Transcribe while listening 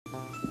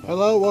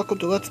Hello, welcome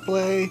to Let's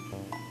Play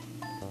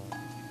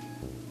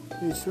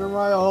the Super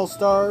Mario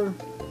All-Star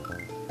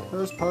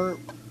first part,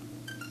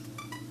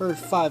 or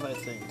 5 I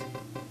think.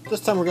 This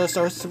time we're going to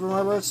start Super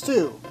Mario Bros.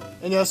 2.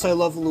 And yes, I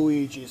love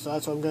Luigi, so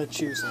that's why I'm going to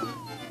choose him.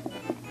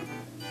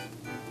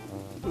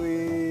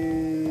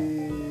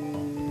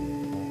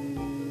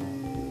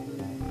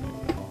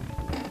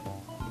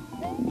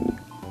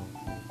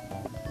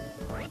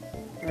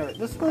 Alright,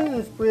 this one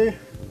is pretty...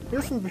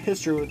 Here's some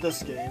history with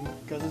this game,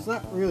 because it's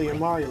not really a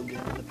Mario game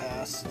in the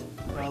past,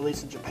 or at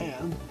least in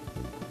Japan.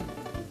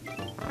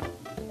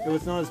 It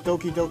was known as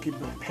Doki Doki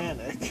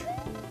Panic.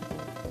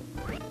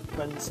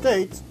 But in the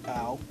States,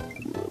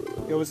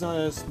 it was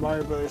known as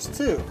Mario Bros.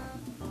 2.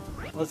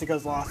 Mostly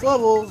because lost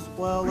levels,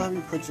 well, let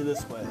me put you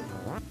this way.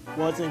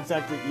 Wasn't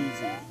exactly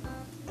easy.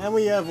 And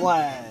we have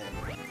lag.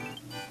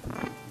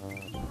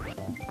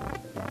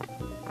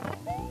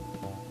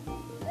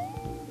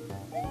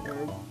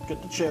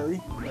 Get the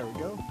cherry. There we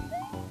go.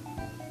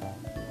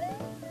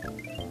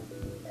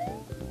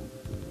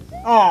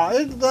 Aw,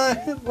 it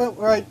went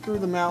right through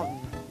the mountain.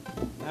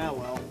 Ah,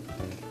 well.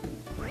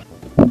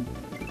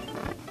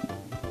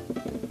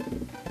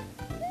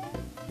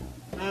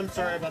 I'm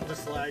sorry about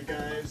this lag,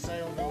 guys. I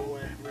don't know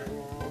what went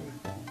wrong.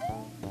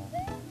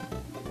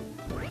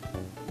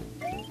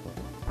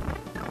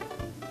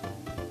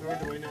 Nor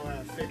do I know how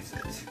to fix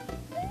it.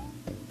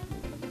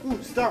 Ooh,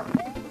 star!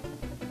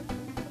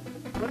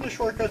 One of the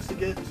shortcuts to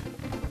get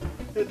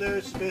there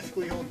is to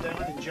basically hold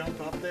down and jump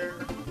up there.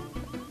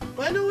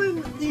 But I know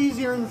an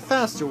easier and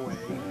faster way.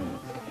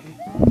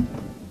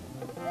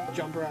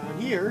 Jump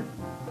around here.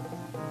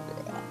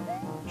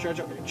 Charge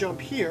up your jump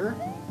here.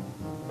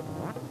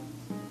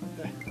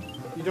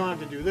 You don't have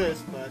to do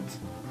this, but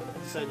I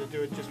decided to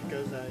do it just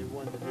because I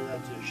wanted to do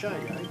that to the Shy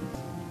Guy.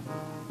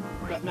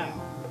 But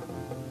now.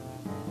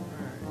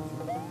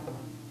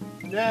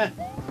 Alright. Nah.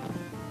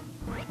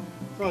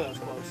 Oh, that was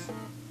close.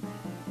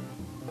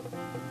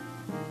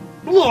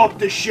 Blow up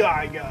the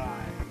Shy Guy!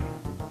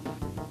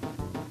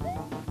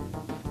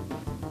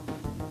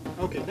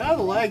 Okay, now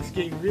the lag's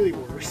getting really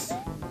worse.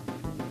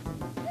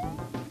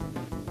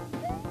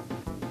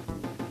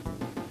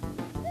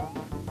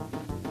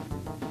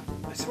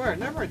 I swear, I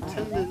never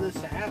intended this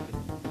to happen.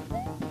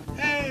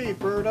 Hey,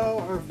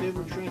 Birdo, our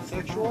favorite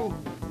transsexual.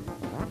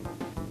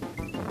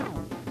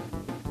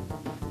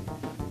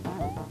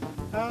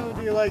 How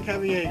do you like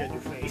having egg on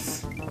your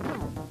face?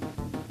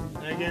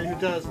 And again, who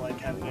does like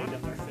having egg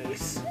on their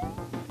face?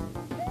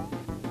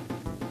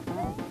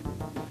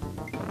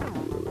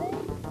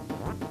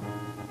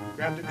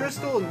 Grab the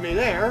crystal in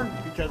midair,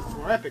 because it's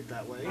more epic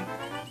that way.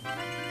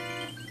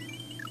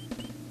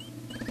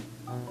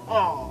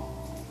 Oh.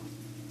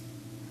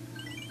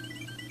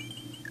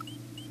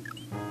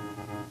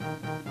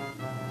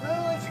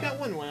 Well, I just got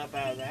one up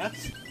out of that.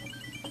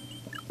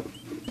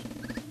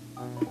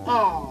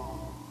 Oh.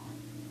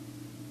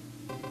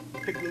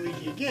 Pick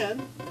Luigi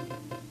again.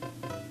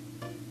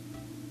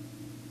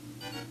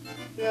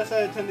 Yes,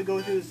 I intend to go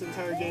through this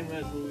entire game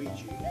as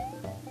Luigi.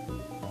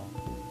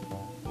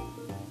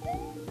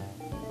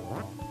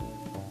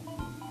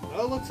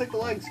 Well, it looks like the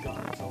leg's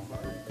gone so far.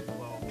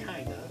 Well,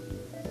 kinda.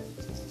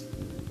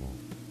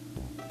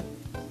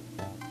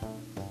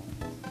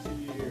 Let's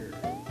see here.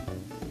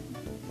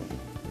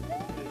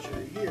 I'll show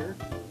you here.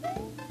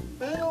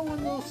 But I know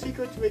one little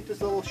secret to make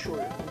this level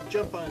shorter.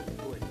 Jump on it.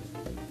 Wait.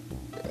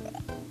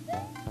 I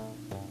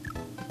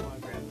want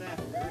to grab that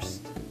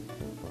first.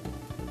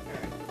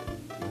 Alright.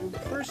 You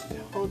first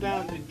hold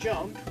down to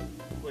jump.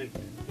 Wait,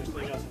 there's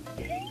something else at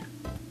the game.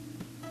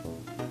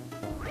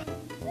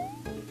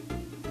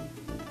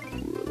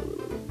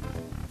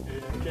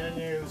 Can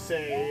you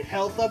say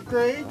health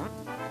upgrade?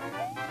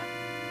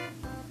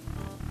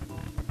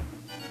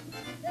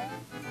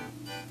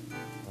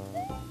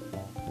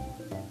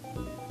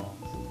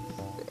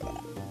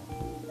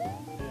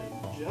 And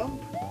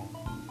jump.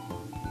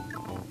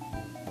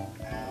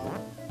 Ow.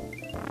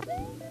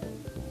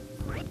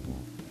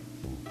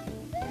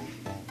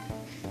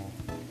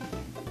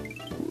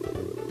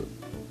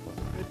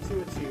 Let's see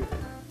what's here.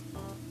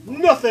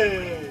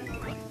 Nothing!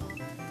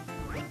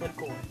 But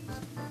coins.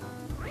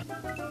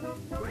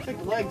 Looks like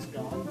the leg's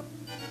gone.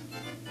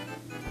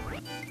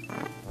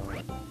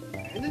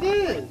 And it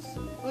is!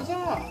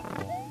 Huzzah!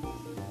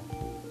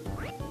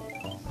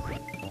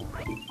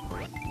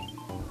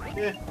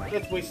 Yeah,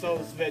 let's waste all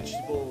those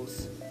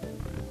vegetables.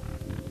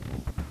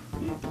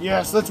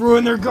 Yes, let's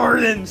ruin their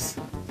gardens!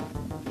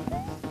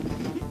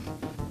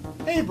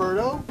 Hey,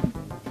 Birdo!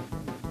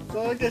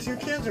 So I guess you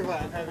can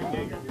survive having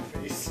egg on your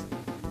face.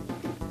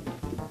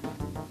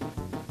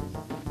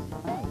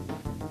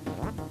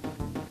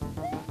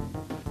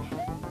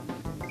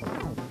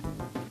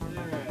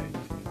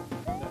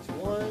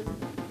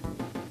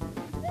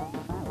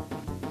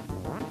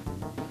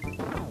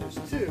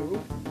 Two.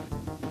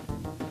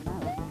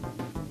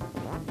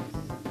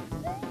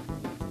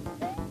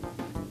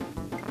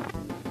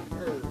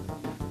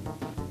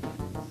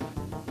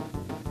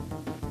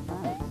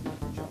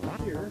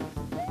 Jump here.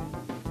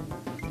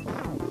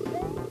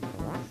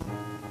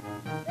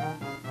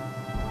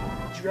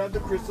 grab the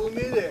crystal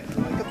midair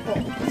like a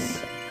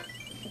boss.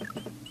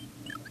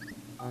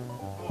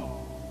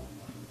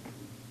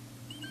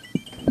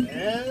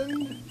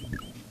 And...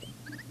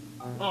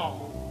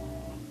 Oh.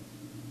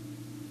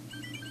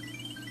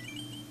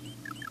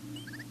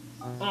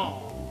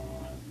 Oh.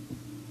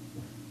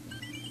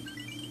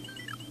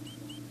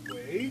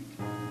 Wait.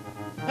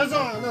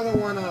 Huzzah! Another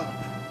one up.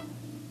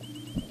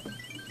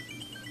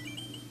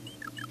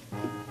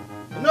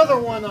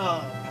 Another one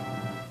up.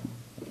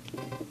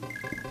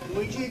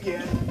 Luigi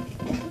again.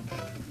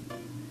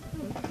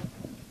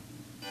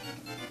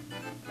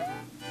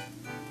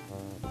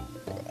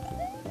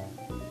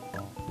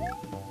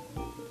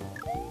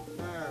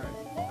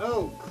 Alright.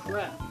 Oh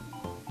crap.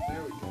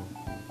 There we go.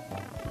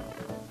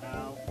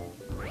 Ow.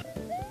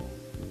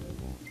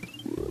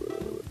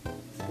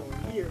 Let's go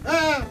in here.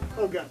 Ah!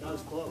 Oh god, that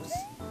was close.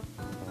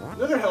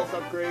 Another health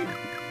upgrade.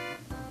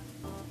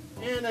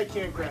 And I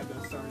can't grab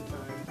that star in time.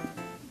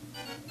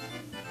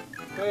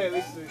 Oh yeah, at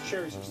least the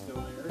cherries are still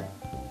there.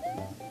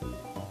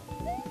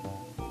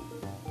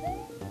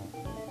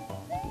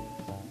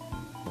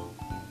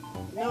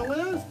 Now, when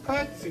I was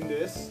practicing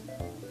this,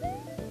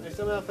 I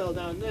somehow fell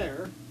down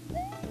there.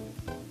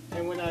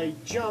 And when I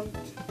jumped,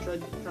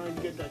 trying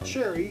to get that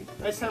cherry,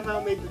 I somehow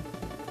made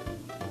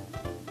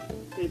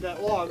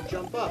that log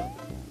jump up.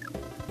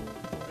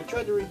 I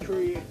tried to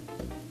recreate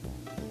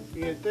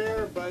it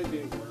there, but it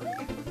didn't work.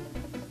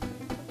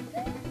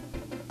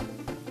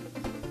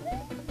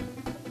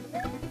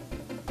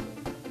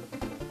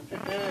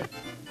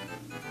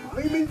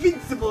 I'm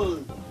invincible!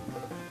 Oops.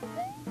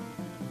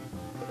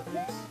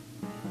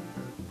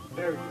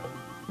 There we go.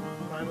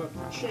 Climb up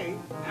the chain.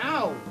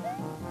 Ow!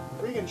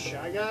 Freaking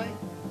Shy Guy.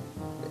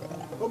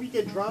 Hope you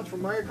get dropped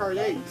from Mario Kart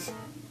 8.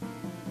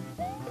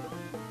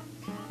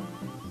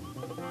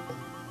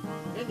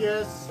 And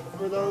yes,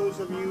 for those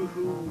of you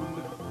who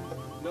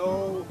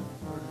know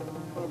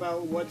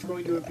about what's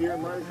going to appear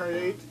in Mario Kart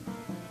 8,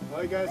 all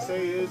I gotta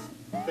say is,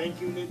 thank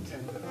you,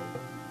 Nintendo.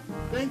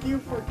 Thank you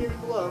for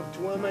giving love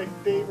to one of my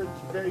favorite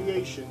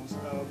variations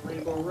of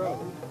Rainbow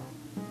Road.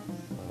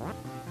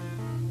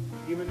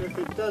 Even if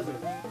it doesn't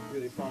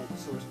really follow the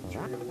source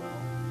material well.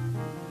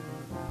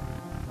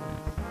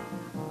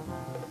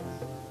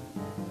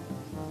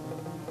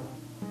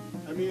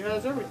 I mean, it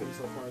has everything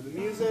so far. The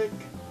music,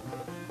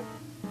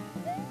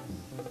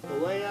 the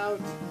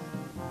layout.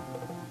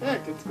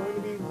 Heck, it's going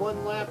to be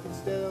 1 lap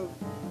instead of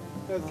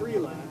 3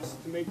 laps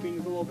to make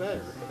things a little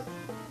better.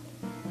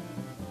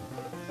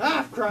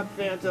 Ah, crap,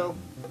 Phanto!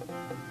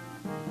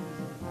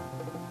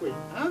 Wait,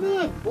 how did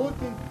that bullet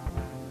thing...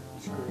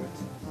 Screw it.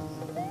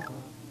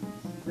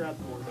 Grab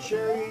more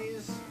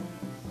cherries.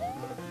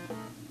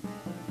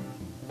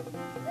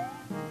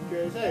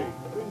 Because, hey,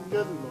 who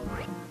doesn't love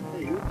it?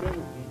 Hey, who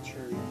doesn't need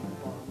cherry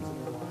bombs in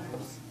their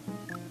lives?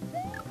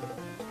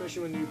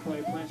 Especially when you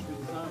play Plants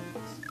vs.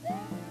 Zombies.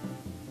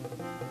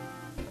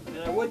 And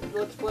I would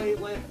let's play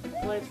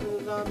Plants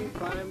vs. Zombies,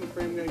 but I'm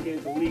afraid I'm going to get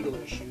into legal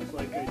issues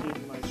like I did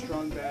in my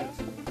Strong Bad's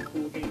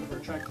Cool Game for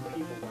Attractive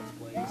People Let's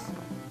Plays.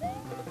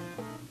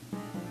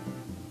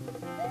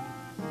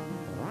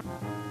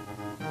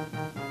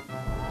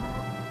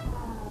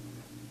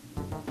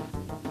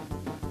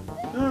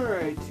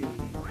 Alrighty.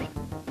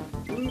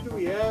 Who do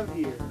we have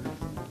here?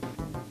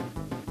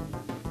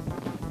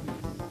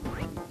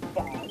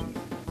 Bombs?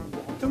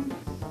 Want 'em?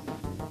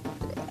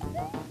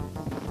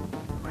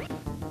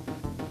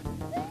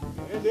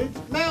 And it's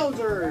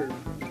Mauser!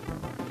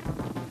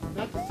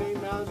 Not the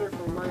same Mauser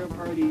from Mario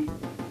Party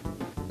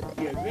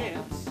the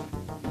Advance.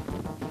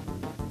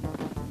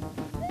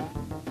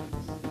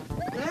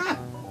 Ah!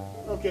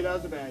 Okay, that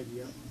was a bad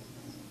idea.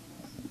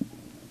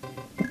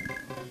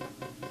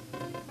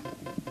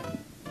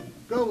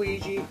 Go,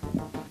 Luigi.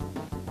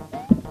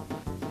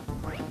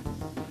 Alright,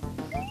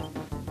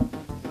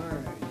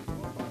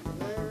 up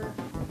there.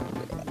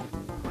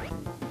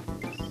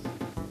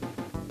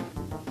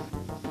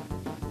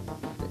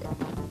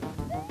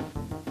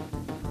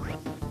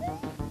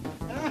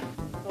 Ah!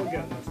 Oh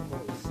god, that was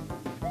close.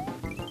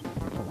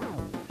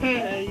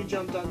 Hey, you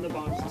jumped on the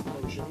bomb's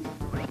explosion.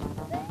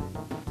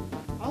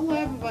 I'll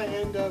laugh if I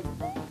end up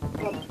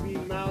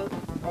being Mount.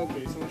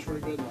 Okay, so much for a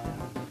good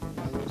laugh.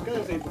 I was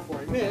gonna say before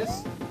I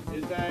miss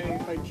is that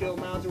if I kill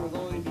Mauser with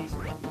only these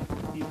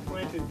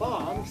planted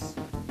bombs,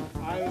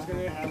 I was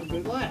gonna have a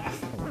good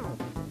laugh.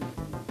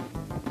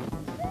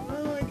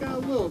 Well, I got a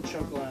little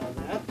chuckle out of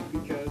that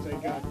because I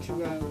got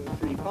 2 out of the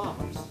 3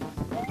 bombs.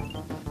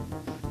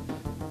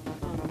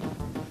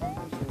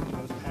 That's one of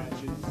those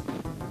patches.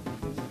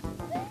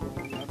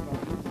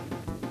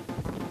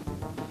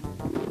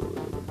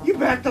 You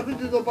backed up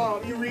into the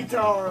bomb, you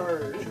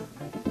retard!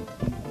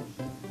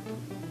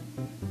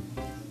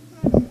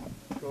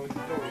 Going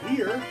over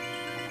here.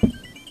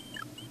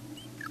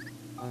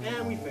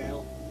 And we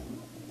fail.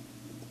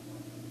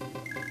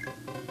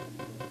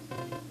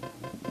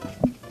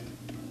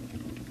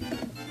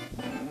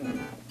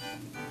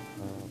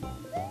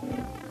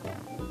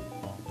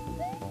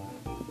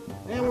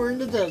 And we're in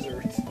the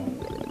desert.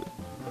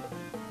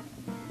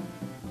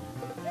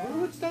 I wonder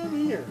what's down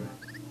here.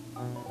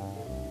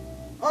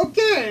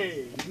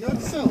 Okay! Note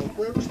to self,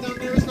 whatever's down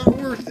there is not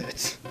worth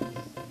it.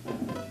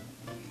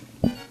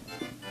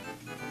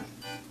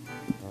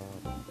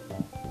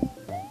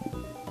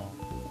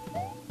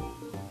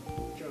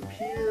 Jump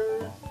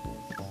here.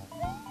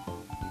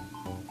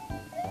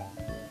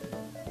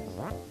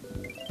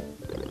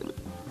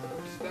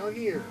 What's down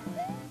here?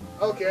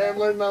 Okay, I've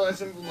learned my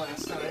lesson from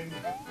last time.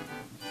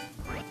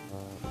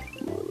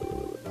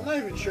 I'm not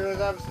even sure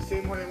that was the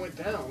same way I went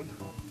down.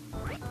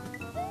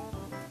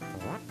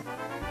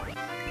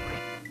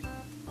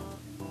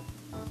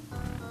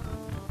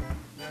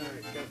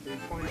 Alright, got 3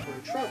 points for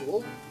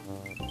trouble.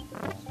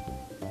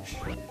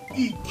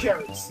 Eat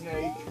carrot,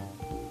 snake!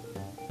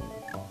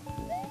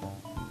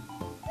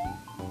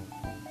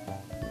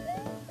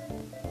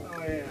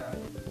 Oh yeah.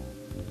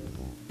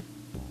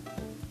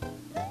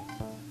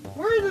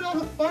 Where did all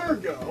the fire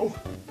go?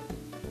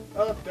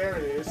 Oh, there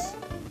it is.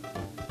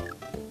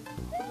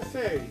 What to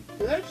say?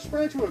 Did I just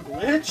run into a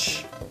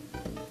glitch?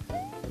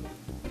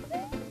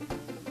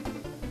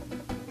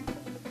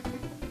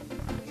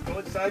 Let's go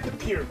inside the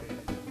pyramid.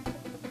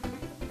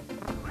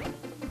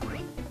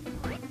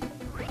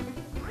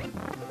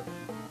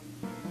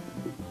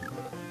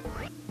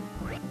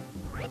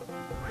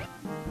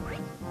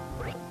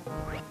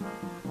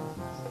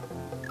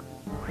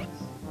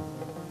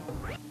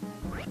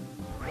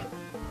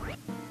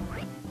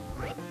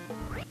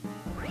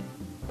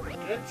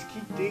 Let's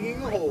keep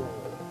digging a hole.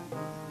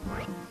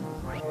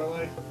 More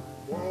like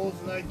more holes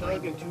than I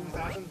dug in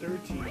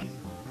 2013.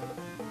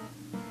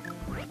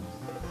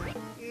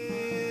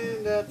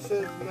 And that's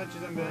as much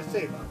as I'm going to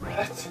say about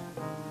that.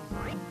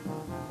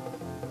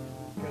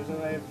 Because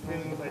I have a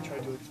feeling if I try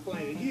to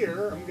explain it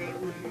here, I'm going to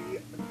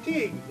really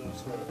dig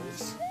those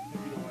holes. If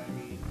you know what I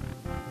mean.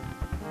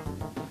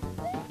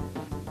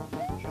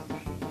 Jump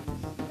here.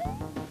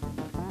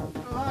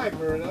 Oh, hi,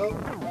 Birdo.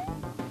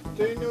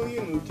 Didn't know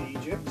you moved to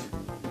Egypt.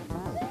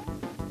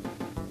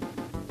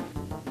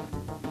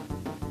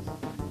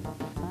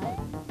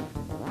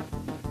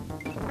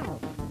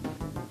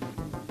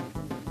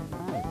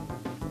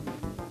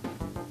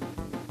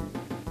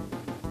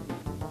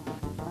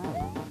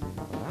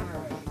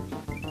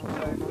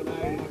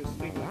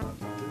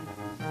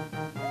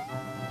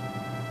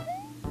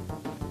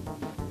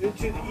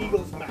 Into the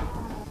eagle's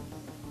mouth.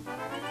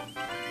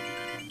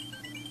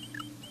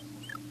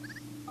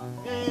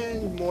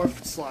 And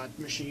morph slot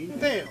machine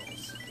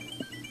fails.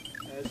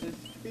 As is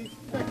to be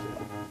expected.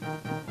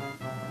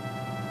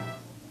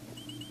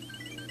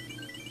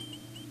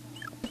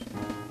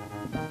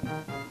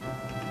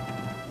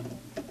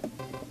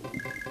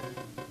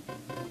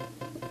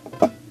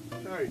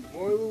 Alright,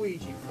 more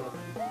Luigi fun.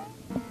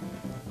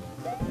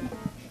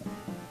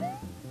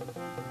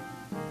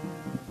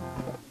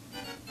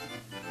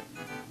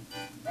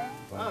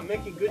 Wow, I'm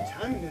making good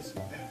time in this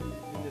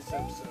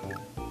episode.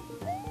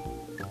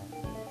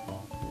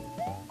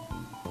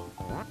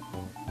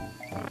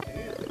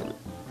 Damn.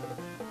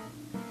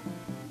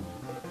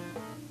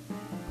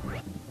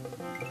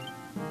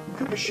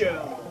 Koopa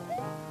Shell.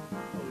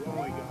 Oh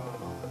my god.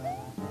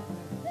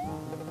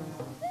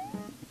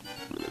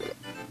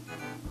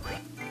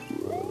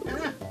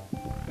 Ah,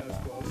 that was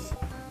close.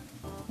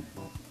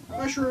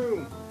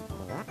 Mushroom.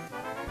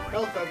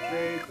 Health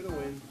upgrade for the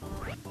win.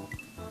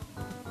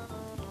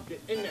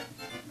 Get in there.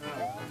 Oh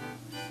well.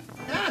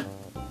 Ah!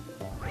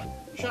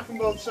 Shot from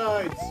both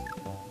sides.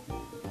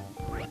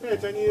 Hey,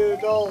 I need an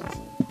adult. Wait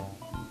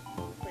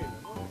a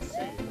minute, what am I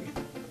saying?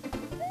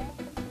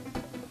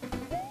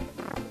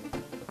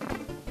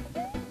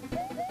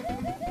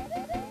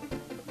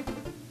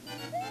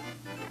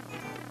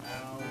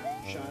 Ow.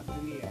 Shot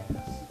in the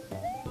ass.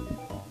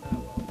 Oh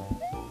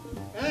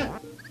well.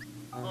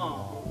 Ah!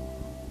 Aw.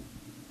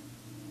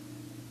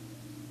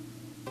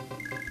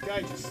 Guy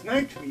just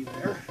sniped me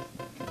there.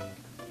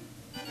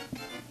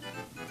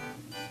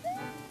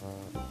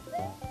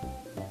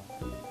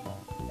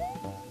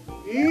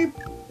 Beep!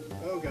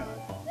 Oh god.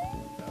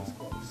 That was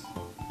close.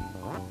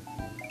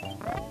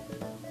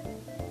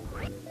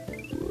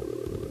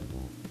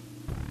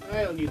 I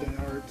don't need that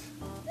heart.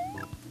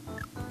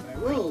 I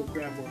will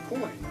grab more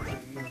coins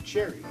and more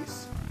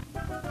cherries.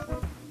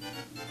 Ow.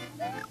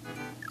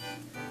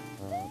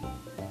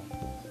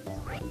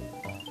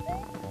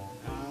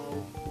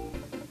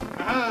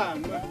 Aha!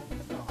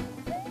 Oh,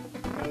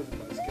 that was a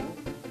buzzkill.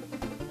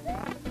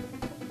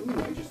 Ooh,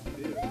 I just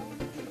did it.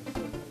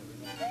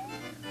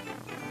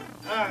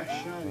 Ah,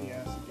 shiny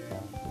ass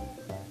again.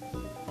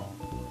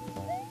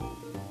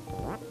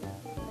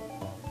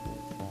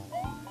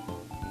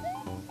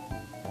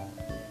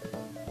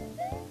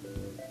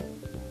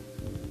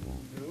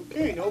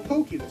 Okay, no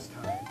pokey this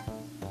time.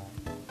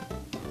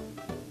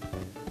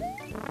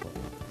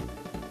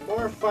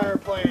 More fire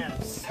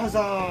plants.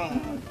 Huzzah!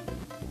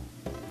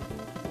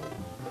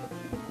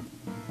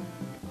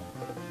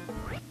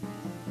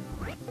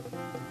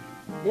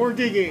 More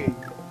digging.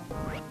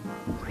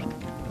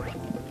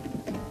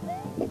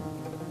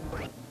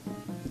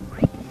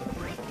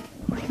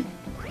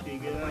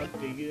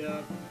 Dig it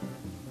up.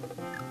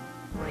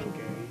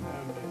 Okay,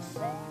 I'm just...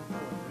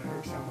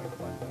 That sound like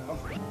fun now.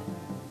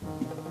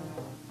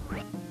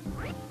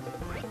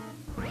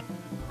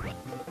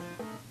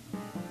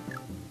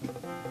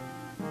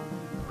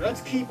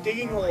 Let's keep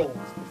digging holes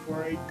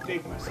before I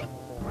dig myself a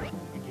hole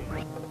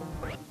again.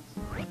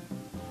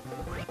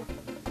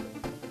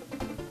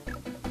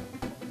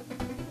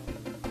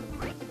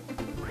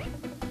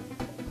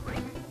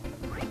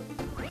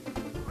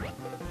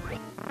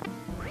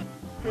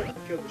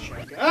 Kill the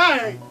shy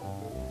guy.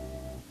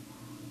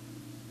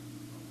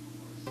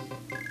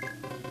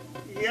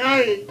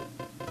 Yay!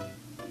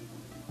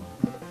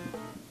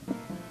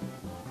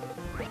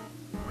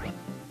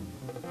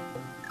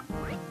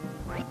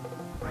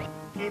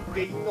 Keep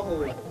digging the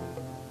hole.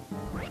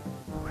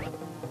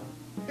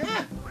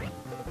 Ah!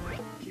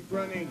 Keep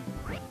running.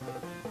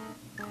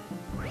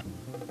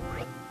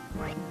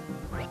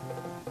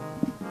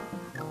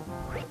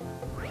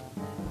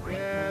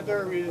 Yeah, there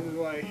are reasons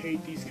why I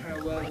hate these kind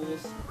of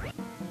levels.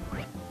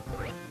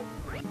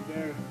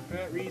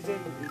 That reason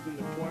is in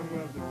the form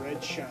of the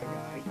red shy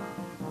guy.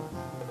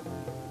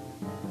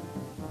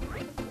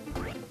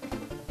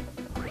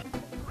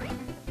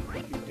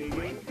 Keep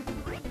digging.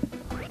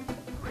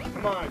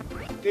 Come on,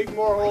 dig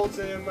more holes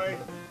and it might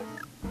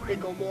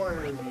pickle more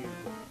of you.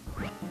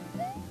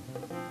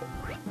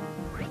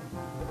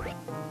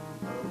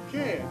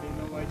 Okay, I didn't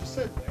know what I just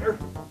said there.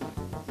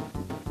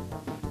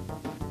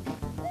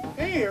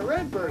 Hey, a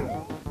red bird.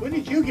 When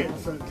did you get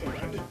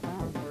suntanned?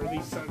 Or at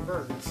least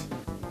sunburned?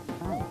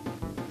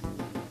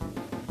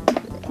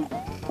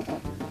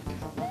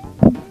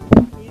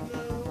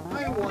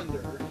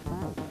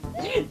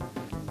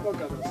 Oh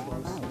god, that was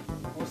close.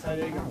 Almost had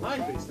egg on my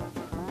face that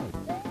time.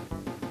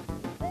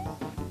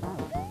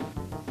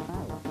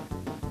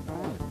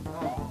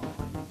 Oh,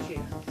 you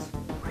can't.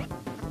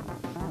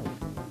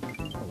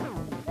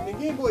 In the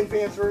Game Boy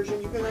Advance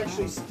version, you can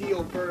actually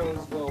steal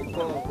Birdo's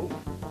bow.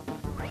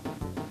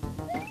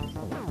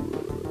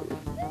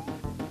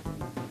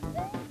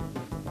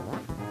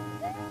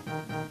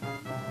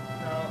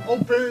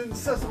 Open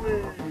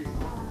sesame!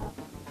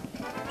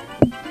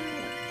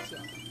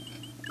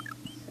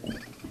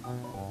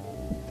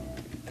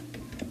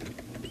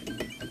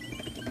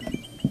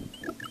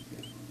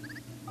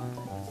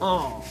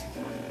 Oh.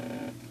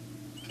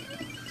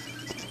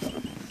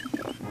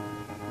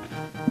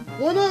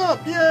 What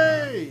up?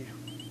 Yay!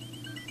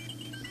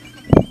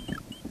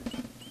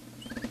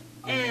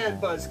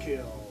 And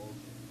buzzkill.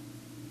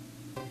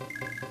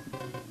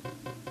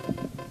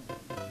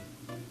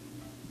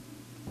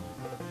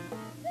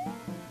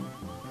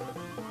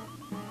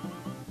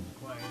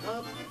 Climb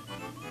up.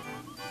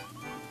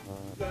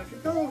 Now if you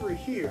go over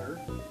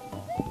here.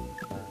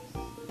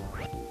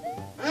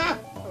 Ah!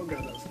 Oh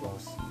god, that was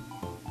close.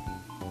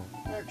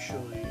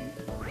 Actually,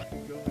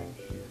 go in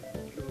here,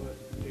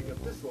 dig up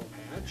this little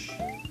patch,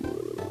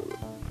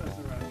 pass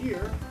around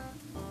here,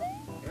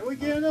 and we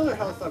get another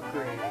health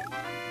upgrade.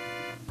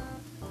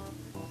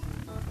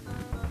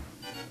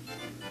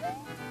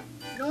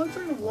 Now I'm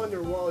starting to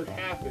wonder what would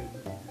happen.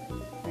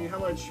 I mean, how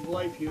much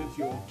life units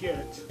you'll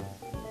get,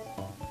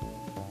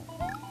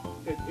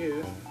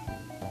 if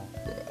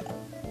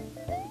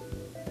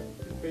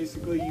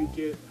basically you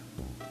get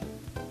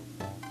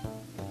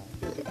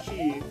to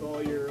keep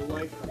all your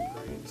life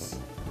upgrades.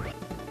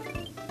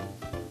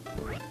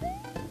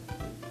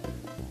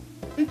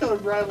 I think that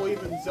would rival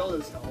even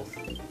Zelda's health.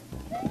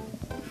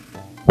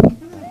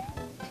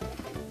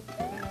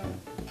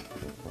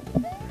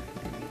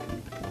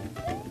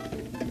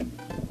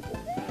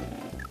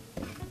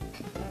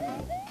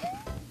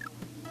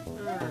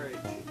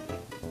 Alright.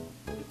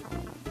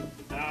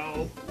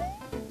 Ow.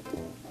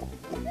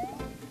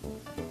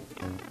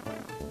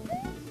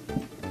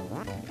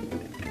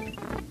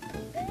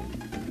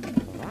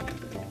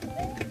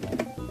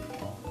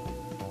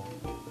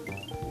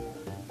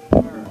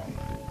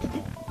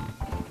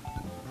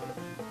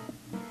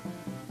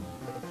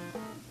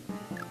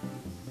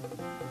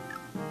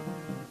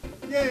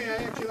 Yay,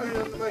 I actually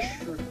landed on the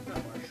mushroom. Not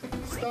mushroom.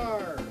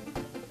 Star.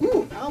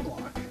 Ooh, power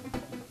block.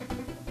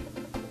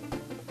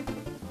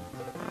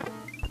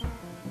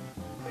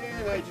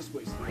 And I just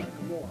wasted like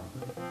a moron.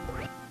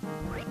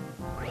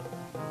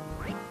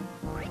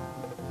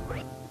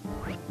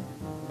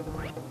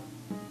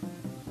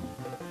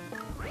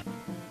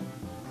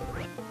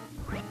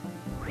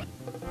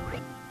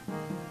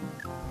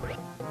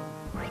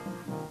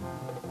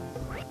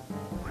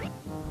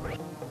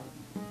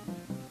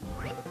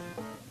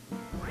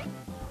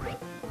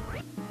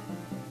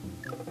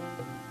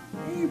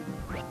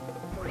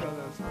 Oh god,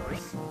 that was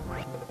close.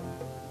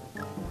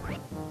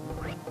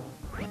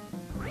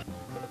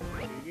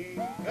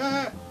 Digging.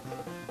 Ah!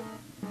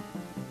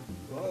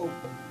 Whoa.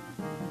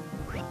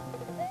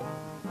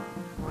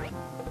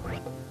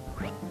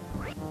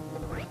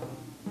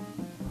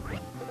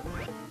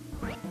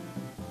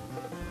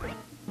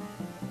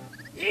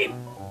 Eep!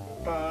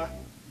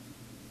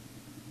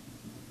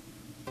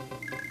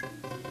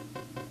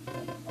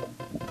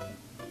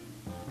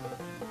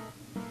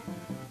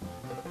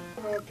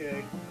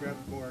 Okay, grab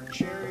more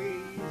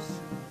cherries.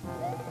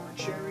 More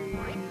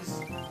cherries.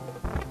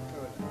 Oh,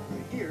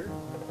 right here.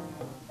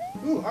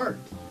 Ooh, heart.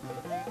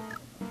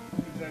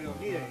 I don't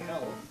need any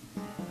health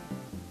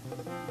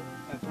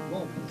at the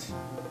moment.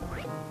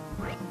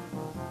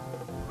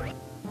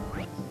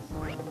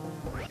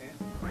 Okay.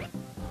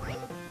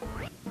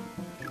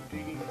 Keep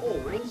digging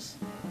holes.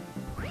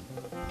 Okay,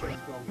 as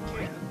well we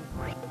can.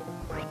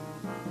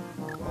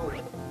 Whoa.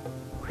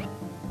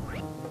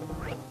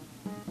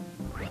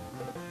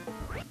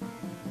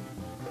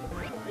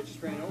 I just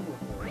ran over a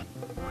hole.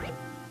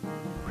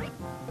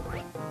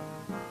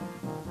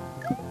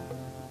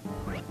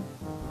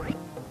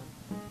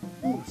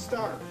 Ooh,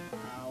 star.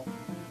 Ow.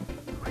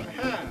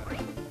 Aha! Wait,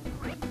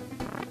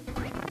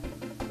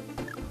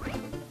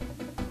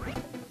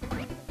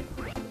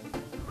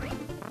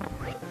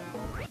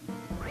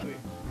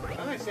 why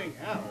am I saying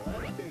ow?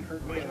 That didn't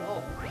hurt me at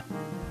all.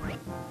 Go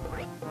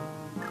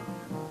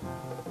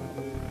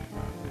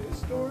to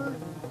this door,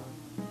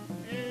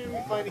 and we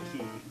find a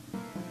key.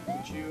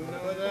 But you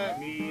know what that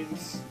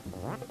means.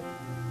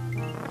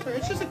 Sorry,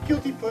 it's just a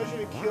guilty pleasure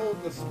to kill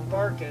the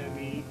spark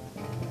enemy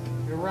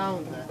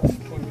around that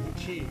point of the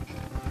key.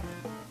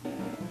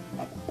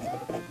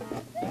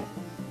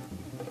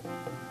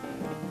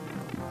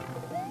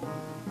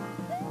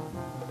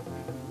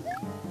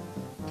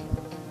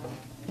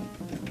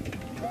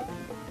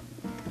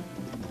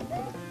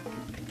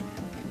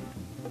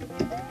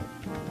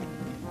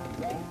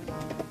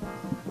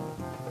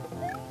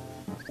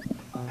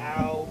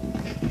 Ow.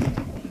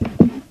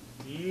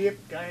 Yep,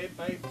 got hit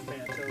by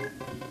Phanto.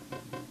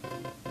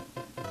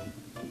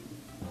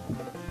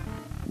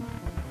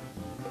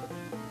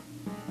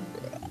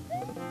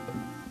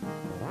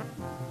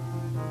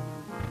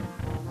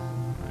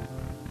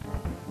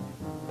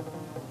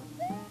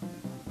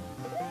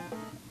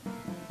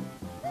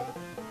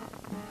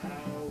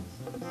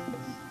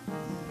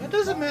 That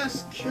doesn't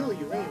mask kill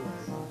you anyway.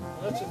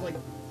 Well, that's just like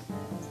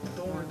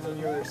thorns on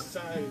the other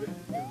side of the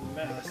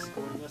mask,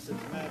 or unless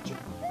it's magic.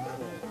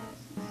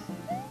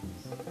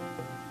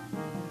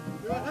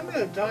 You know what, I'm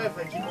gonna die if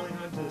I keep holding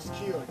onto this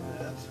key like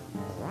that.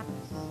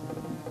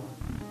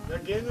 Now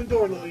get in the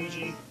door,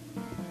 Luigi.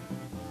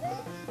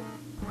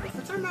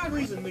 For some odd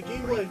reason, the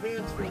Game Boy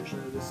Advance version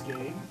of this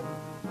game,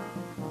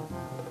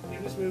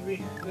 in this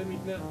movie,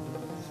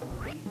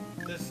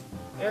 this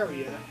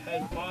area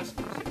had boss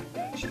music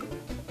attached to it.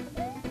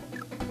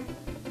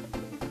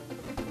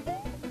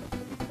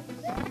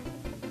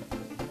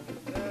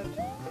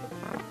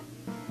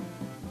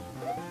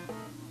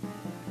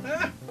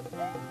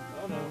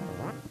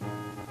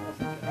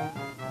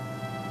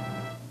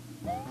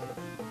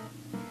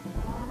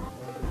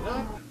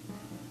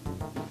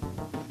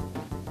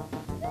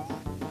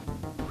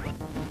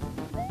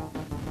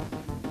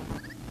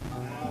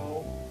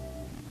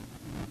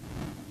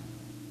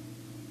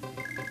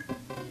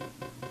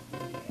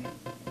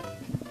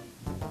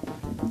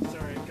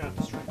 Sorry, I got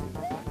distracted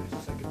for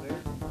a second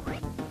there.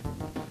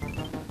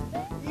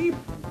 Eep!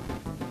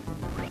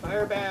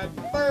 Fire bad!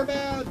 Fire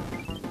bad!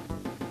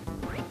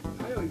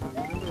 I don't even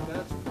remember where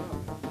that's from.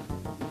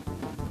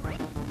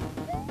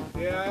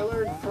 Yeah, I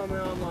learned from an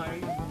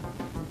online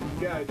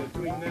guide that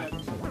doing that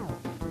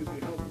proves me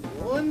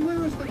helpful. And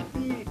where's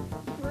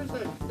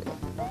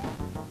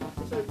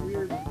that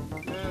weird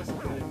mask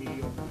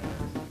enemy over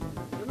there?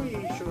 Nobody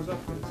shows up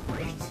for this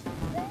fight.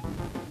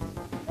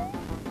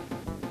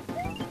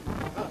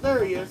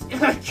 There he is,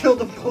 and I killed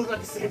them both at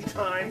the same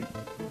time.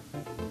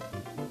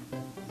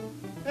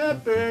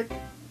 Epic!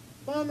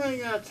 Well, I'm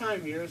running out of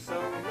time here,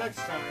 so next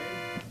time,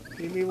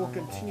 maybe we'll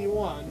continue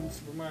on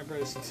Super Mario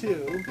Bros.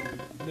 2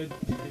 in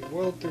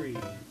World 3.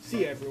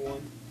 See ya,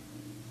 everyone.